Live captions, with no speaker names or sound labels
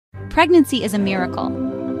pregnancy is a miracle.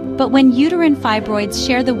 But when uterine fibroids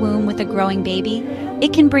share the womb with a growing baby,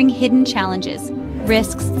 it can bring hidden challenges,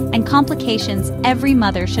 risks, and complications every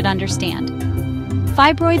mother should understand.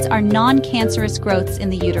 Fibroids are non-cancerous growths in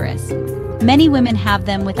the uterus. Many women have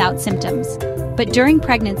them without symptoms. But during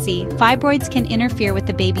pregnancy, fibroids can interfere with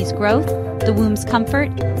the baby's growth, the womb's comfort,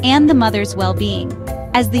 and the mother's well-being.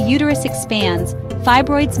 As the uterus expands,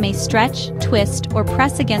 fibroids may stretch, twist, or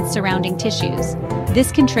press against surrounding tissues.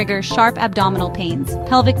 This can trigger sharp abdominal pains,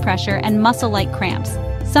 pelvic pressure, and muscle-like cramps,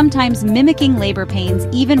 sometimes mimicking labor pains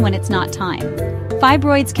even when it's not time.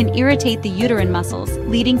 Fibroids can irritate the uterine muscles,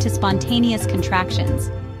 leading to spontaneous contractions.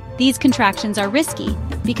 These contractions are risky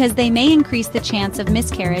because they may increase the chance of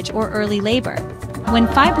miscarriage or early labor. When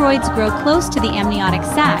fibroids grow close to the amniotic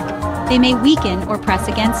sac, they may weaken or press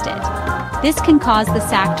against it. This can cause the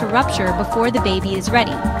sac to rupture before the baby is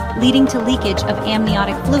ready, leading to leakage of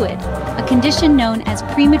amniotic fluid, a condition known as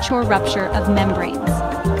premature rupture of membranes.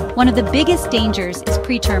 One of the biggest dangers is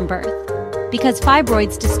preterm birth. Because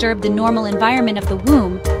fibroids disturb the normal environment of the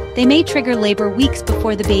womb, they may trigger labor weeks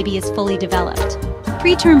before the baby is fully developed.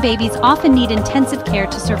 Preterm babies often need intensive care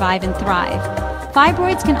to survive and thrive.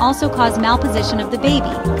 Fibroids can also cause malposition of the baby,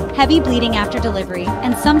 heavy bleeding after delivery,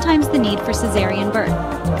 and sometimes the need for cesarean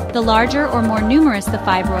birth. The larger or more numerous the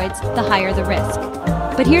fibroids, the higher the risk.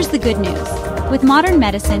 But here's the good news. With modern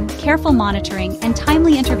medicine, careful monitoring, and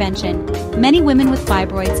timely intervention, many women with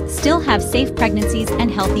fibroids still have safe pregnancies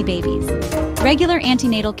and healthy babies. Regular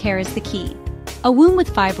antenatal care is the key. A womb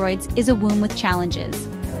with fibroids is a womb with challenges,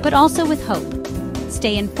 but also with hope.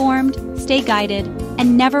 Stay informed, stay guided,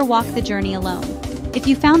 and never walk the journey alone. If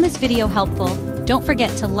you found this video helpful, don't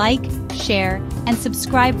forget to like, share, and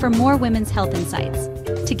subscribe for more women's health insights.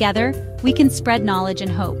 Together, we can spread knowledge and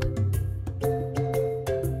hope.